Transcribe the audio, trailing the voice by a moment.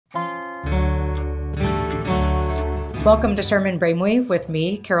Welcome to Sermon Brainwave with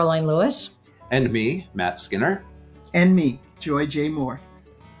me, Karoline Lewis. And me, Matt Skinner. And me, Joy J. Moore.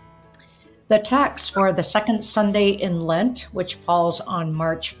 The texts for the second Sunday in Lent, which falls on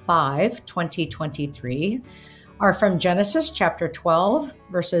March 5, 2023, are from Genesis chapter 12,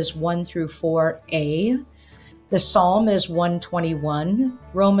 verses 1 through 4a. The psalm is 121.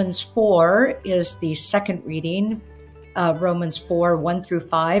 Romans 4 is the second reading, Romans 4, 1 through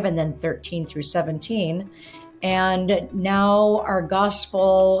 5, and then 13 through 17. And now our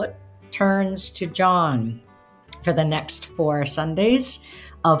gospel turns to John for the next 4 Sundays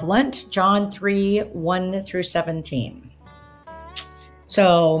of Lent, John 3, 1 through 17.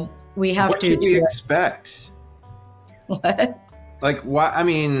 So we have what to... What should we expect? What? Like, why? I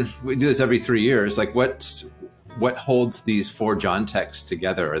mean, we do this every 3 years. Like, what holds these 4 John texts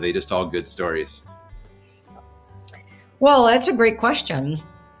together? Are they just all good stories? Well, that's a great question.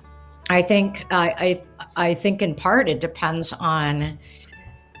 I think I think in part it depends on,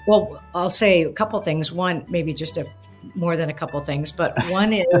 well, I'll say a couple things. One, maybe just more than a couple things, but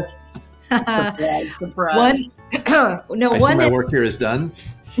one is surprise. My work here is done.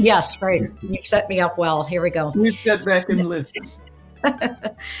 Yes, right. You've set me up well. Here we go. We've sat back and listened.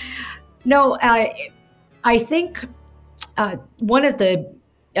 No, I think one of the,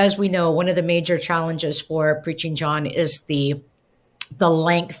 as we know, one of the major challenges for preaching John is the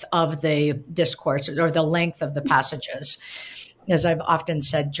length of the discourse or the length of the passages. As I've often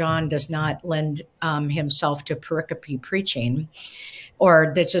said, John does not lend himself to pericope preaching,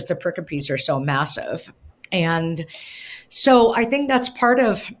 or that's just the pericopes are so massive. And so I think that's part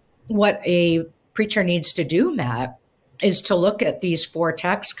of what a preacher needs to do, Matt, is to look at these 4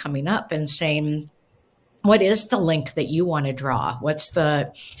 texts coming up and saying, what is the link that you want to draw? What's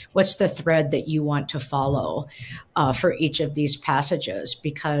the thread that you want to follow for each of these passages?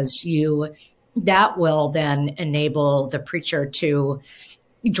 Because that will then enable the preacher to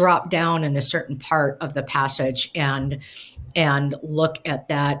drop down in a certain part of the passage and look at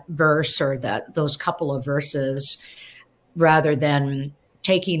that verse or those couple of verses, rather than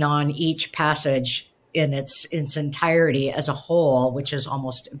taking on each passage in its entirety as a whole, which is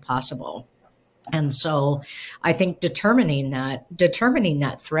almost impossible. And so I think determining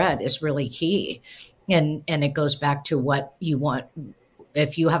that thread is really key. And it goes back to what you want.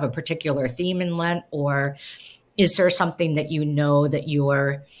 If you have a particular theme in Lent, or is there something that you know that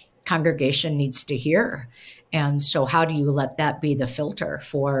your congregation needs to hear? And so how do you let that be the filter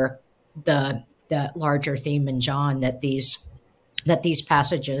for the larger theme in John that these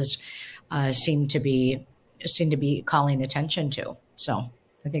passages seem to be calling attention to? So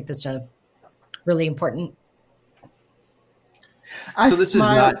I think that's a really important. So this is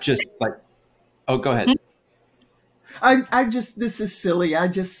not just like, oh, go ahead. This is silly. I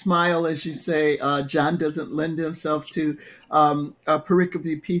just smile as you say, John doesn't lend himself to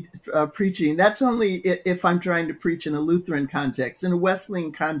pericope preaching. That's only if I'm trying to preach in a Lutheran context, in a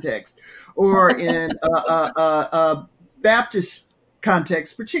Wesleyan context, or in a Baptist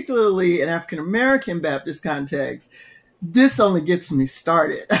context, particularly an African-American Baptist context. This only gets me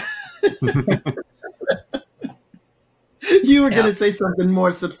started. You were going to say something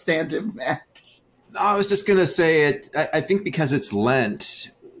more substantive, Matt. I was just going to say it. I think because it's Lent,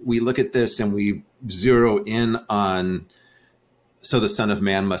 we look at this and we zero in on, so the Son of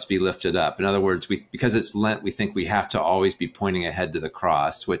Man must be lifted up. In other words, because it's Lent, we think we have to always be pointing ahead to the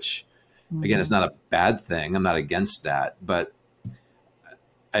cross, which, again, is not a bad thing. I'm not against that. But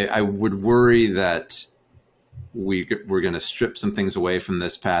I would worry that we're going to strip some things away from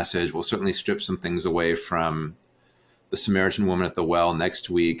this passage. We'll certainly strip some things away from the Samaritan woman at the well next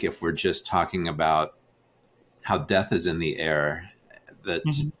week if we're just talking about how death is in the air. That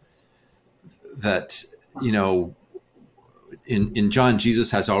you know, in John,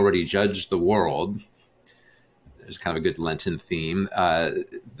 Jesus has already judged the world. There's kind of a good Lenten theme.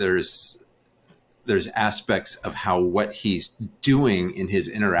 There's aspects of what he's doing in his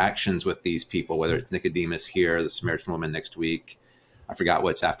interactions with these people, whether it's Nicodemus here, the Samaritan woman next week. I forgot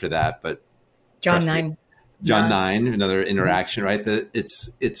what's after that, but John 9. John 9, another interaction, right?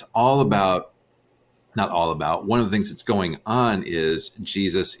 It's all about, not all about, one of the things that's going on is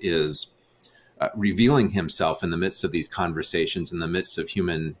Jesus is revealing himself in the midst of these conversations, in the midst of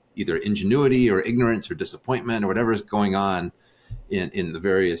human either ingenuity or ignorance or disappointment or whatever is going on in the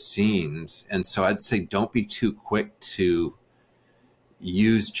various scenes. And so I'd say don't be too quick to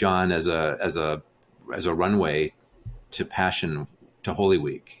use John as a runway to Passion, to Holy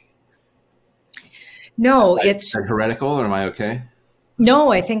Week. No, is that heretical, or am I okay?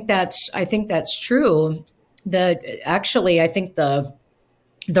 No, I think that's true. I think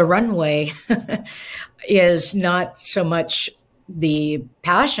the runway is not so much the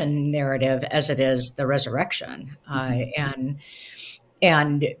passion narrative as it is the resurrection.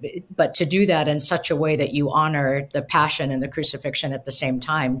 And but to do that in such a way that you honor the passion and the crucifixion at the same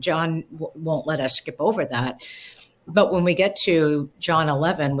time. John won't let us skip over that. But when we get to John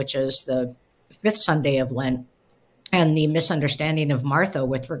 11, which is the fifth Sunday of Lent, and the misunderstanding of Martha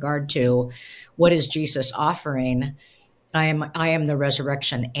with regard to what is Jesus offering, I am the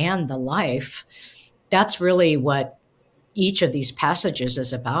resurrection and the life. That's really what each of these passages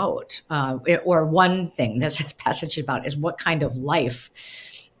is about, or one thing this passage is about is what kind of life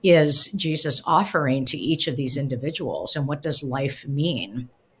is Jesus offering to each of these individuals, and what does life mean?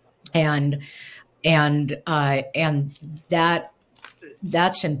 And that's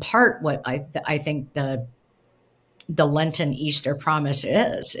in part what I think the Lenten Easter promise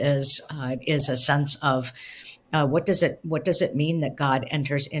is a sense of what does it mean that God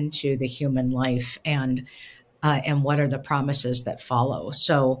enters into the human life, and what are the promises that follow.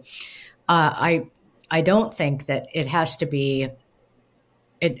 So I don't think that it has to be,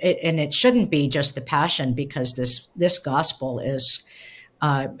 and it shouldn't be just the passion, because this gospel is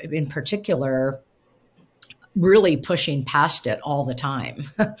in particular really pushing past it all the time,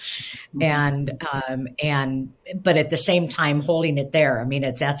 and but at the same time holding it there. I mean,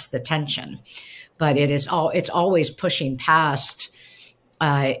 that's the tension, but it's always pushing past,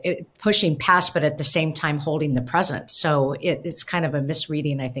 but at the same time holding the present. So it's kind of a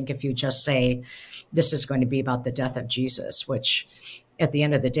misreading, I think, if you just say this is going to be about the death of Jesus, which at the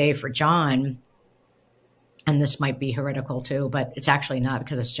end of the day for John, and this might be heretical too, but it's actually not,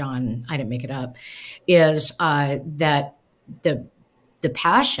 because it's John, I didn't make it up, is that the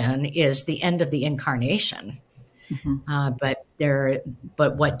passion is the end of the incarnation. But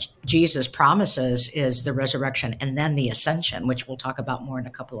what Jesus promises is the resurrection and then the ascension, which we'll talk about more in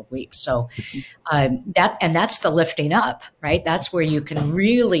a couple of weeks. So that's the lifting up, right? That's where you can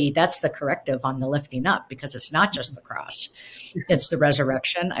really, that's the corrective on the lifting up, because it's not just the cross. It's the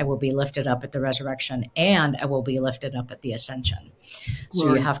resurrection. I will be lifted up at the resurrection, and I will be lifted up at the ascension.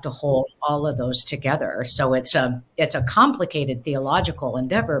 So you have to hold all of those together. So it's a complicated theological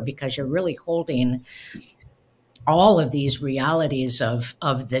endeavor, because you're really holding all of these realities of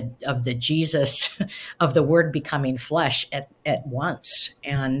the Jesus, of the Word becoming flesh at once.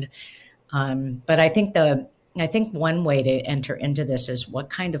 And but I think one way to enter into this is, what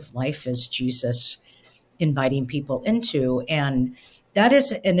kind of life is Jesus inviting people into? And that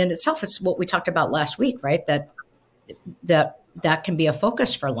is, and in itself, it's what we talked about last week, right? That can be a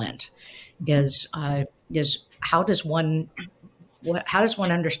focus for Lent, is how does one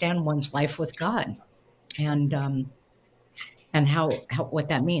understand one's life with God, and how what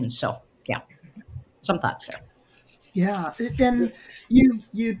that means. So yeah, some thoughts there. Yeah, and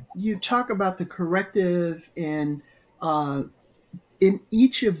you talk about the corrective, and in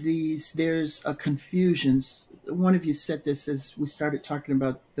each of these there's a confusion. One of you said this as we started talking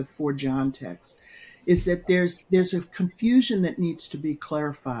about the 4 John text, is that there's a confusion that needs to be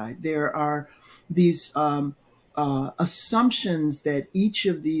clarified. There are these assumptions that each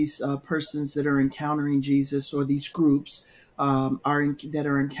of these persons that are encountering Jesus, or these groups that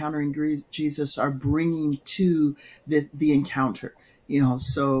are encountering Jesus, are bringing to the encounter.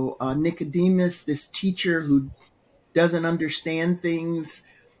 So Nicodemus, this teacher who doesn't understand things,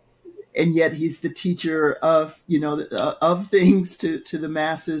 and yet he's the teacher of of things to the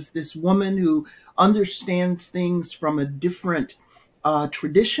masses. This woman who understands things from a different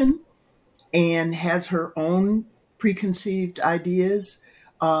tradition and has her own preconceived ideas.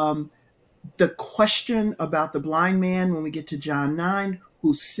 The question about the blind man when we get to John 9,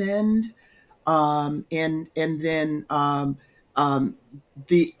 who sinned, and then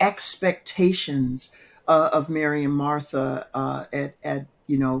the expectations of Mary and Martha at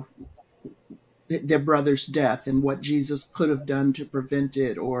their brother's death, and what Jesus could have done to prevent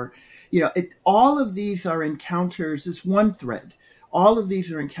it, or all of these are encounters. It's one thread. All of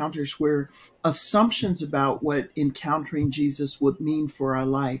these are encounters where assumptions about what encountering Jesus would mean for our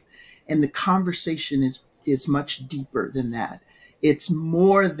life, and the conversation is much deeper than that. It's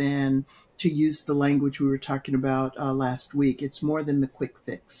more than, to use the language we were talking about last week, it's more than the quick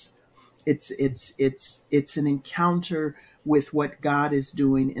fix. It's an encounter with what God is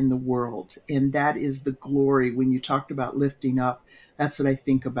doing in the world, and that is the glory. When you talked about lifting up, that's what I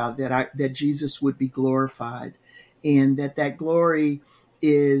think about, that Jesus would be glorified, and that glory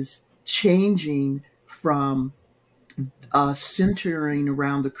is changing from centering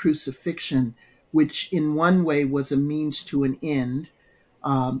around the crucifixion, which in one way was a means to an end,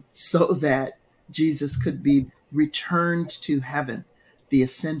 so that Jesus could be returned to heaven, the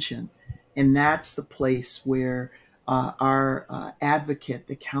ascension. And that's the place where our advocate,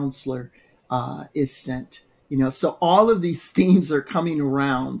 the counselor, is sent. So all of these themes are coming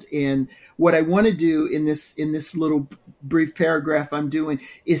around. And what I want to do in this little brief paragraph I'm doing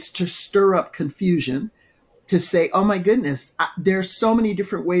is to stir up confusion, to say, oh my goodness, there's so many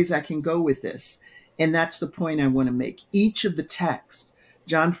different ways I can go with this. And that's the point I want to make. Each of the texts,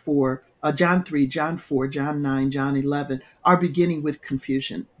 John 3, John 4, John 9, John 11, are beginning with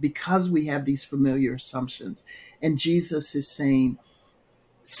confusion because we have these familiar assumptions. And Jesus is saying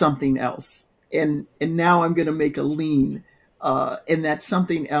something else. And now I'm going to make a lean. And that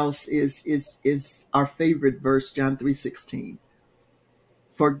something else is our favorite verse, John 3:16.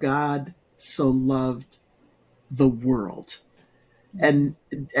 For God so loved the world. And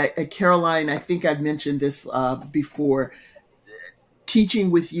Karoline, I think I've mentioned this before,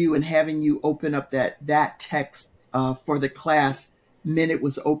 teaching with you and having you open up that text for the class meant it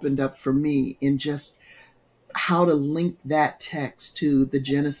was opened up for me in just how to link that text to the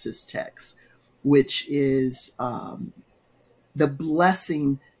Genesis text, which is the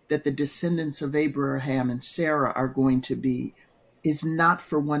blessing that the descendants of Abraham and Sarah are going to be is not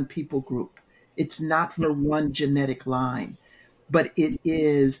for one people group. It's not for one genetic line, but it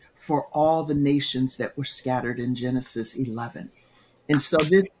is for all the nations that were scattered in Genesis 11. And so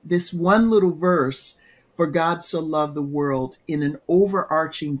this one little verse, for God so loved the world, in an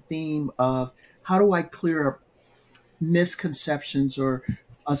overarching theme of how do I clear up misconceptions or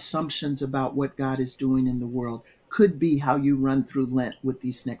assumptions about what God is doing in the world, could be how you run through Lent with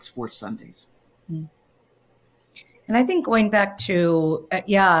these next 4 Sundays. And I think going back to,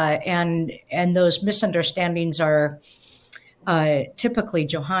 and those misunderstandings are typically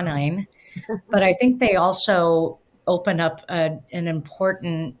Johannine, but I think they also open up an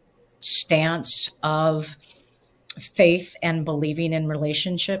important stance of faith and believing in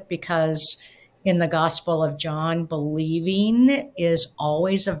relationship, because in the Gospel of John, believing is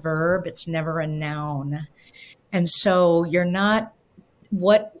always a verb. It's never a noun. And so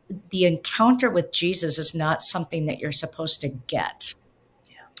what the encounter with Jesus is not something that you're supposed to get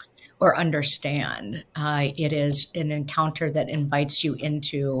or understand. It is an encounter that invites you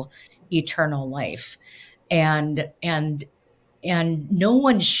into eternal life. And no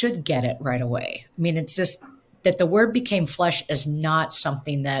one should get it right away. I mean, it's just that the Word became flesh is not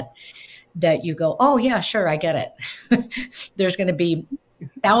something that you go, oh yeah, sure, I get it. There's going to be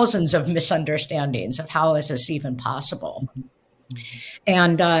thousands of misunderstandings of how is this even possible.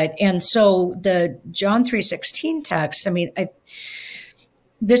 And so the John 3:16 text, I mean,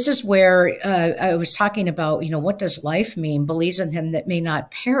 this is where I was talking about, what does life mean? Believes in him that may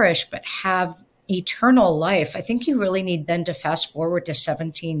not perish, but have eternal life. I think you really need then to fast forward to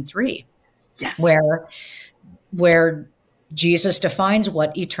 17:3, yes, where Jesus defines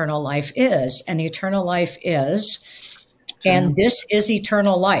what eternal life is. And eternal life is, and this is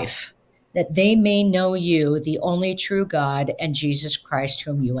eternal life, that they may know you, the only true God, and Jesus Christ,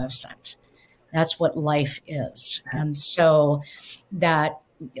 whom you have sent. That's what life is. And so that,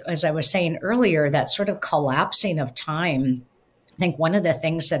 as I was saying earlier, that sort of collapsing of time, I think one of the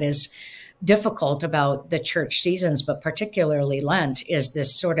things that is difficult about the church seasons, but particularly Lent, is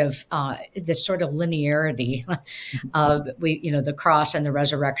this sort of linearity of the cross and the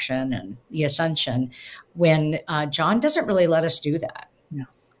resurrection and the ascension, when John doesn't really let us do that.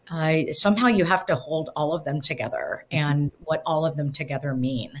 Somehow you have to hold all of them together, and what all of them together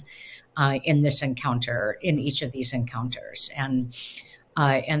mean in this encounter, in each of these encounters, and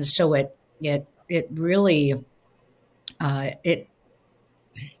so it really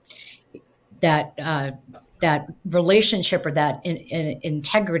that relationship, or that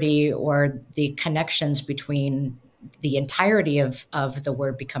integrity, or the connections between the entirety of the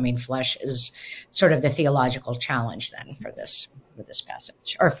Word becoming flesh is sort of the theological challenge then for this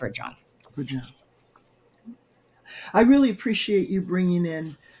passage, or for John. I really appreciate you bringing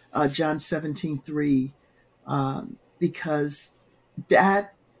in John 17:3, because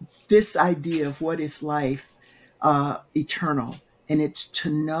this idea of what is life eternal, and it's to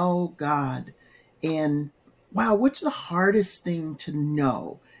know God. And wow, what's the hardest thing to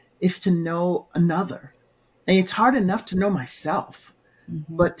know? Is to know another. And it's hard enough to know myself,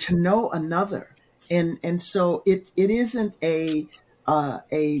 but to know another. And so it isn't a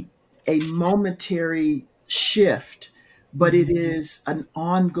momentary shift, but it is an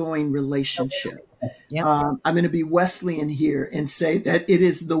ongoing relationship. Yep. I'm going to be Wesleyan here and say that it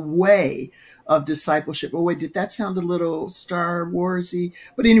is the way of discipleship. Oh wait, did that sound a little Star Warsy?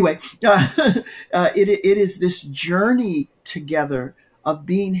 But anyway, it is this journey together of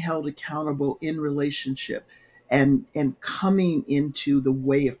being held accountable in relationship. and coming into the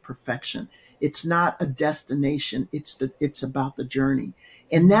way of perfection. It's not a destination. It's about the journey.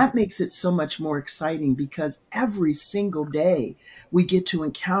 And that makes it so much more exciting because every single day we get to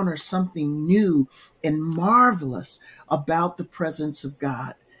encounter something new and marvelous about the presence of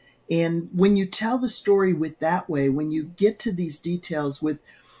God. And when you tell the story with that way, when you get to these details with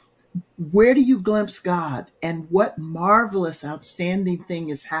where do you glimpse God and what marvelous, outstanding thing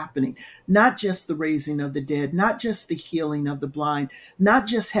is happening? Not just the raising of the dead, not just the healing of the blind, not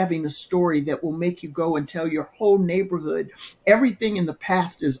just having a story that will make you go and tell your whole neighborhood everything in the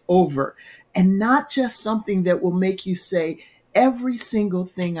past is over, and not just something that will make you say, every single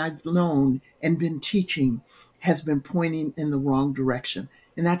thing I've known and been teaching has been pointing in the wrong direction.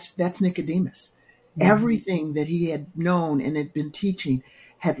 And that's Nicodemus. Mm-hmm. Everything that he had known and had been teaching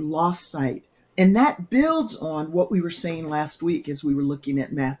had lost sight. And that builds on what we were saying last week as we were looking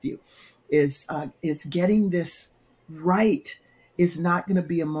at Matthew, is getting this right is not going to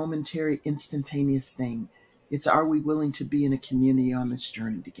be a momentary, instantaneous thing. It's, are we willing to be in a community on this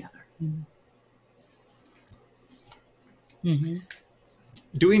journey together? Mm-hmm.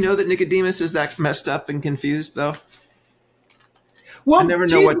 Do we know that Nicodemus is that messed up and confused, though? Well, I never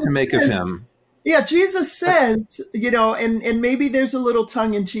know what to make of him. Yeah, Jesus says, and maybe there's a little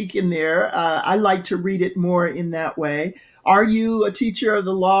tongue in cheek in there. I like to read it more in that way. Are you a teacher of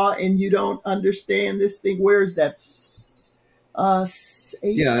the law and you don't understand this thing? Where is that? 8?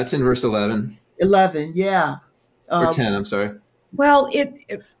 Yeah, that's in verse 11. 11, yeah. Or 10, I'm sorry. Well,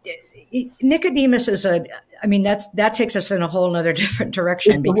 Nicodemus is that takes us in a whole other different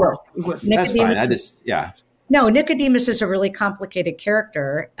direction. Because that's fine. No, Nicodemus is a really complicated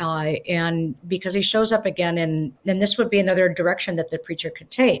character, and because he shows up again, and this would be another direction that the preacher could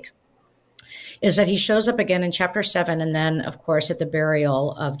take, is that he shows up again in chapter 7, and then, of course, at the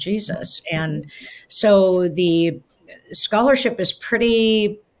burial of Jesus. And so the scholarship is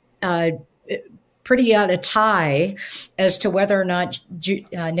pretty out of tie as to whether or not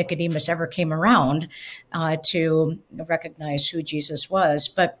Nicodemus ever came around to recognize who Jesus was.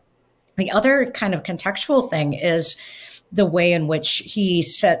 But the other kind of contextual thing is the way in which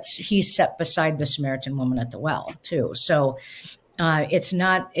he's set beside the Samaritan woman at the well too. So it's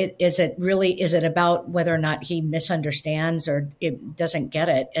not, is it about whether or not he misunderstands or it doesn't get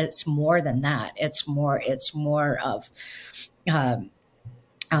it? It's more than that. It's more of,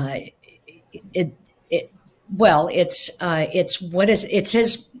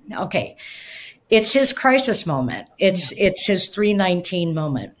 it's his crisis moment. It's his 3:19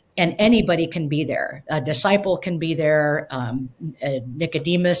 moment. And anybody can be there. A disciple can be there.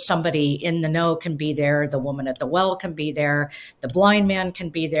 Nicodemus, somebody in the know, can be there. The woman at the well can be there. The blind man can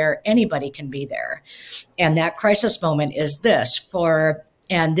be there. Anybody can be there. And that crisis moment is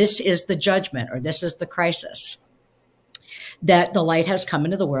and this is the judgment, or this is the crisis, that the light has come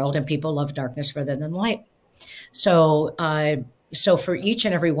into the world and people love darkness rather than light. So for each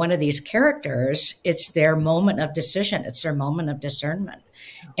and every one of these characters, it's their moment of decision. It's their moment of discernment.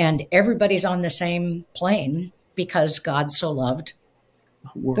 And everybody's on the same plane because God so loved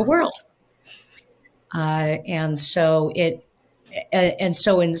the world. And so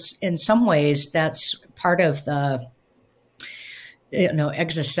in some ways, that's part of the,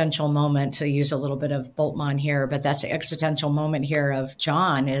 existential moment, to use a little bit of Bultmann here, but that's the existential moment here of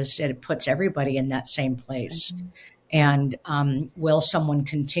John, is it puts everybody in that same place. Mm-hmm. And will someone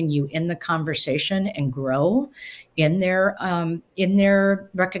continue in the conversation and grow in their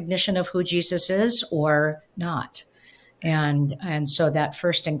recognition of who Jesus is, or not? And so that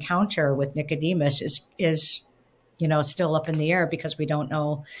first encounter with Nicodemus is still up in the air, because we don't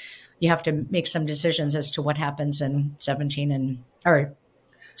know. You have to make some decisions as to what happens in 17. Yeah.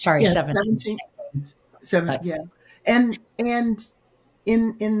 And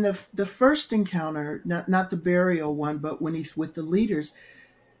in the first encounter, not the burial one, but when he's with the leaders,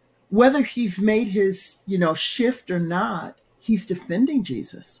 whether he's made his shift or not, he's defending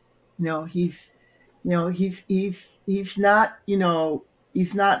Jesus. He's not,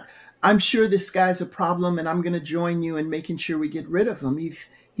 I'm sure this guy's a problem and I'm going to join you in making sure we get rid of him. He's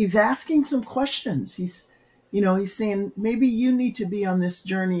asking some questions. He's saying, maybe you need to be on this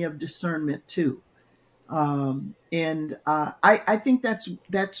journey of discernment too. I think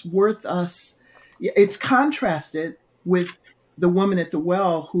that's worth us. It's contrasted with the woman at the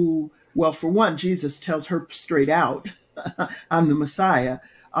well who, well, for one, Jesus tells her straight out, I'm the Messiah.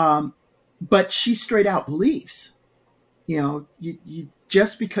 But she straight out believes, you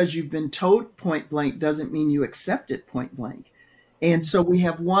just because you've been told point blank doesn't mean you accept it point blank. And so we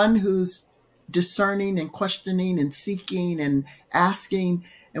have one who's discerning and questioning and seeking and asking,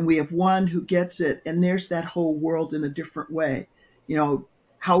 and we have one who gets it, and there's that whole world in a different way. You know,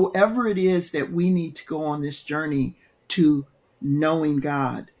 however it is that we need to go on this journey to knowing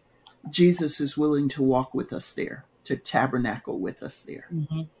God, Jesus is willing to walk with us there, to tabernacle with us there.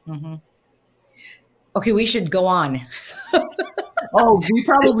 Mm-hmm, mm-hmm. Okay, we should go on. Oh, we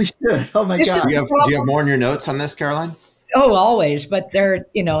probably should. Oh my God. Do you have more in your notes on this, Karoline? Oh, always. But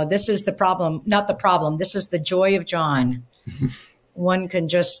this is the problem, not the problem. This is the joy of John. One can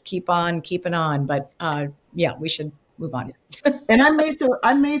just keep on keeping on. But yeah, we should move on. And I made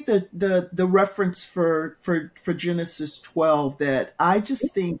the reference for Genesis 12 that I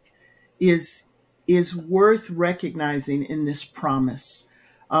just think is worth recognizing in this promise.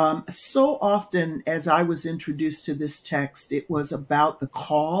 So often as I was introduced to this text, it was about the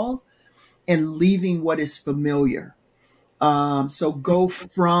call and leaving what is familiar. So go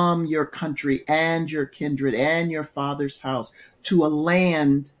from your country and your kindred and your father's house to a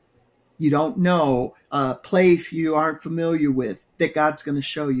land you don't know, a place you aren't familiar with that God's going to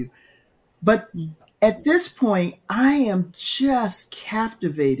show you. But at this point, I am just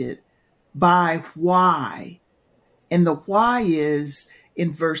captivated by why. And the why is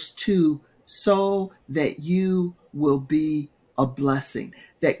in verse 2, so that you will be a blessing.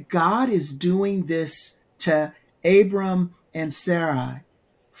 That God is doing this to Abram and Sarai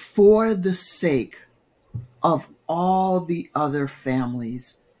for the sake of all the other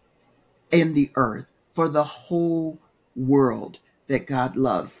families in the earth, for the whole world that God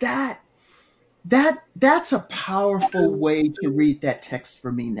loves. That's a powerful way to read that text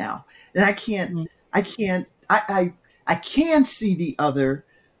for me now. And I can see the other,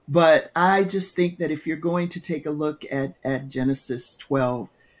 but I just think that if you're going to take a look at Genesis 12,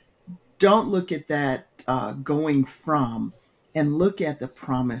 don't look at that going from, and look at the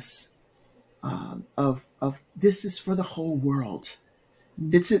promise of this is for the whole world.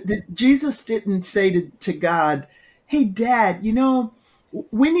 Jesus didn't say to God, hey, Dad,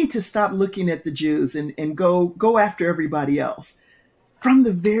 we need to stop looking at the Jews and go after everybody else. From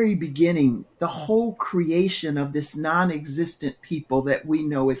the very beginning, the whole creation of this non-existent people that we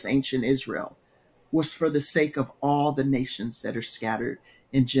know as ancient Israel was for the sake of all the nations that are scattered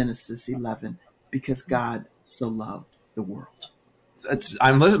in Genesis 11, because God so loved the world.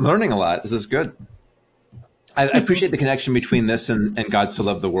 I'm learning a lot. This is good. I appreciate the connection between this and God so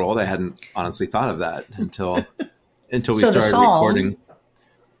loved the world. I hadn't honestly thought of that until we started recording.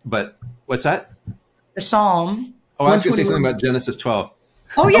 But what's that? The Psalm. Oh, I was going to say something about Genesis 12.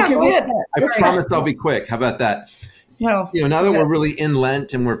 Oh, yeah, okay, go ahead. I promise I'll be quick. How about that? No. Now that we're really in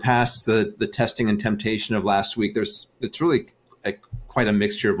Lent and we're past the testing and temptation of last week, it's really quite a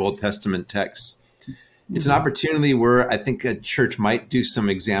mixture of Old Testament texts. It's an opportunity where I think a church might do some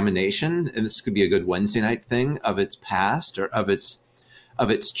examination, and this could be a good Wednesday night thing, of its past or of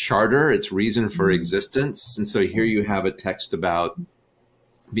its charter, its reason for existence. And so here you have a text about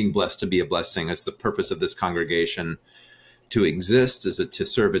being blessed to be a blessing. It's the purpose of this congregation to exist. Is it to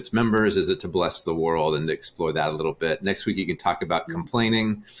serve its members? Is it to bless the world? And to explore that a little bit. Next week, you can talk about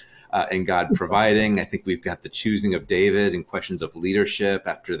complaining and God providing. I think we've got the choosing of David and questions of leadership.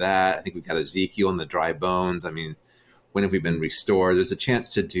 After that, I think we've got Ezekiel and the dry bones. I mean, when have we been restored? There's a chance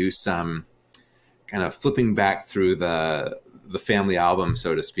to do some kind of flipping back through the family album,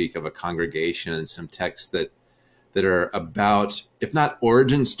 so to speak, of a congregation, and some texts that are about, if not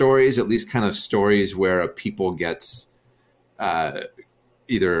origin stories, at least kind of stories where a people gets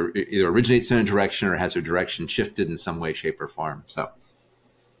either originates in a direction or has their direction shifted in some way, shape, or form. So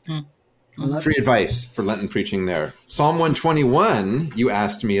free advice for Lenten preaching there. Psalm 121, you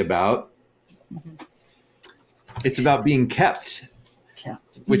asked me about. It's about being kept,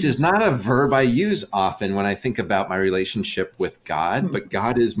 which is not a verb I use often when I think about my relationship with God, but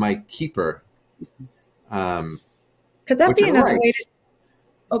God is my keeper. Could that be another way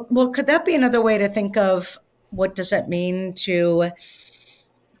could that be another way to think of what does it mean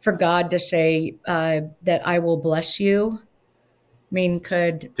for God to say that I will bless you? I mean,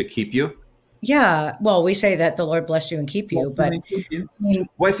 to keep you? Yeah. Well, we say that the Lord bless you and keep you, but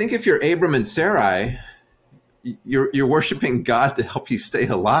well, I think if you're Abram and Sarai, you're worshiping God to help you stay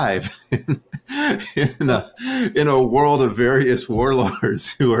alive in a world of various warlords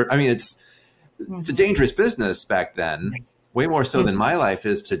who are. I mean, it's a dangerous business back then, way more so than my life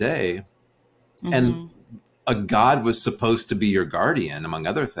is today, and a God was supposed to be your guardian, among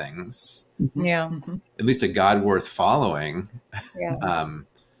other things. Yeah. At least a God worth following. Yeah.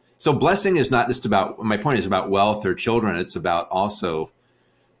 So blessing is not just about, my point is about wealth or children. It's about also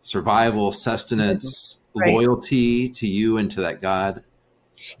survival, sustenance, loyalty to you and to that God.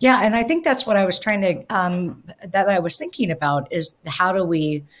 Yeah, and I think that's what I was trying to that I was thinking about is how do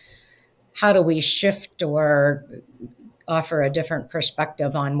we shift or offer a different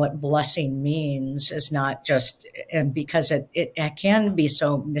perspective on what blessing means is not just and because it can be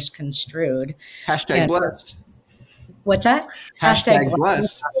so misconstrued. Hashtag And blessed. what's that? Hashtag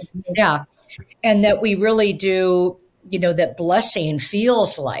blessed. Yeah. And that we really do, that blessing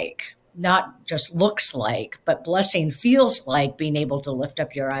feels like, not just looks like, but blessing feels like being able to lift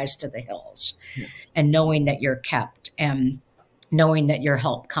up your eyes to the hills and knowing that you're kept and knowing that your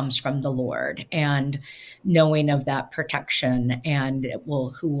help comes from the Lord and knowing of that protection and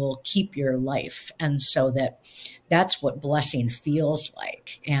who will keep your life. And so that's what blessing feels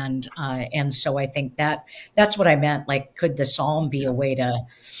like. And so I think that's what I meant. Like, could the Psalm be a way to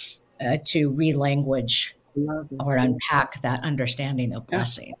relanguage or unpack that understanding of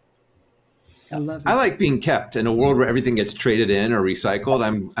blessing? I love it. I like being kept in a world where everything gets traded in or recycled.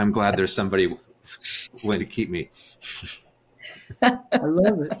 I'm glad there's somebody willing to keep me. I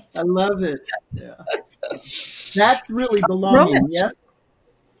love it. I love it. Yeah. That's really belonging. Romans. Yes.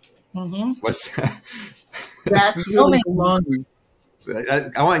 Mm-hmm. What's that? That's really belonging.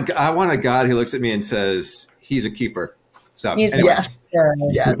 I want a God who looks at me and says, he's a keeper. So He's anyway.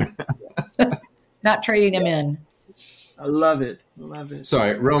 Yes. Not trading him in. I love it. I love it.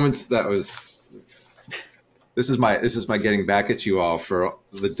 Sorry, Romans, this is my getting back at you all for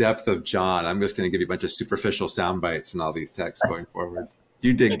the depth of John. I'm just going to give you a bunch of superficial sound bites and all these texts going forward.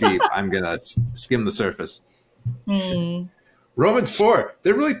 You dig deep. I'm going to skim the surface. Mm. Romans 4.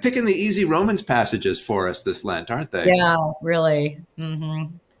 They're really picking the easy Romans passages for us this Lent, aren't they? Yeah, really.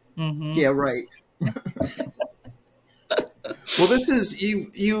 Mm-hmm. Mm-hmm. Yeah, right. Well, this is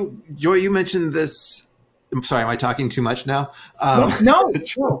Joy, you mentioned this. I'm sorry, am I talking too much now? No.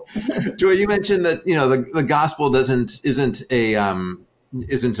 Joy, you mentioned that the gospel isn't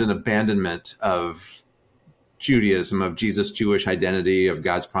an abandonment of Judaism, of Jesus' Jewish identity, of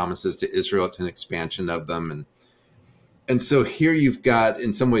God's promises to Israel. It's an expansion of them, and so here you've got,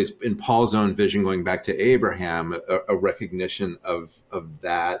 in some ways, in Paul's own vision, going back to Abraham, a recognition of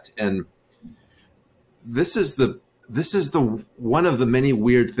that, and this is the one of the many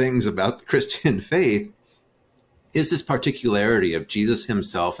weird things about the Christian faith is this particularity of Jesus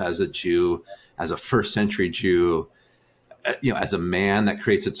himself as a Jew, as a first century Jew, as a man that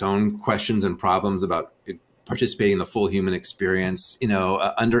creates its own questions and problems about participating in the full human experience,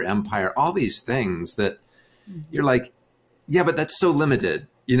 under empire, all these things that you're like, yeah, but that's so limited,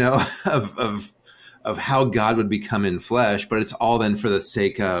 of how God would become in flesh, but it's all then for the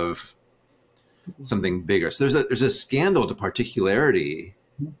sake of something bigger. So there's a scandal to particularity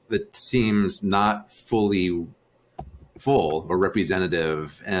that seems not fully full or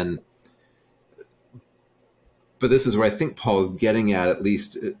representative, but this is where I think Paul is getting at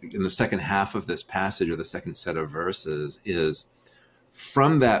least in the second half of this passage, or the second set of verses, is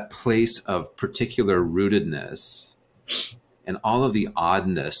from that place of particular rootedness and all of the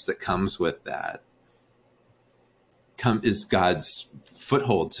oddness that comes with that is God's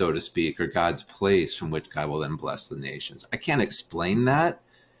foothold, so to speak, or God's place from which God will then bless the nations. I can't explain that,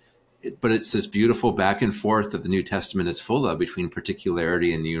 but it's this beautiful back and forth that the New Testament is full of between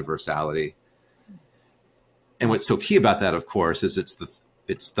particularity and universality. And what's so key about that, of course, is it's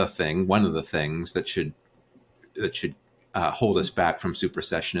the thing, one of the things that should hold us back from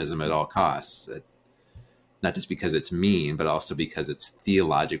supersessionism at all costs. Not just because it's mean, but also because it's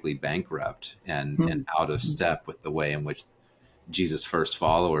theologically bankrupt and out of step with the way in which Jesus' first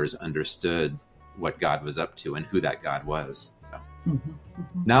followers understood what God was up to and who that God was. So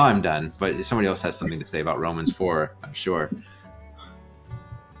now I'm done, but somebody else has something to say about Romans 4, I'm sure.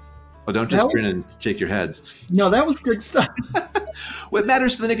 Well, don't just grin and shake your heads. No, that was good stuff. Well, it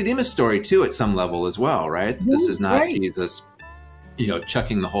matters for the Nicodemus story too, at some level as well, right? This is not Jesus,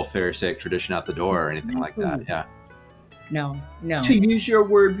 chucking the whole Pharisaic tradition out the door or anything like that. Yeah. No. To use your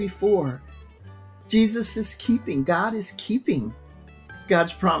word before, Jesus is keeping. God is keeping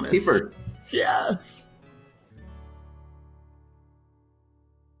God's promise. Keeper. Yes.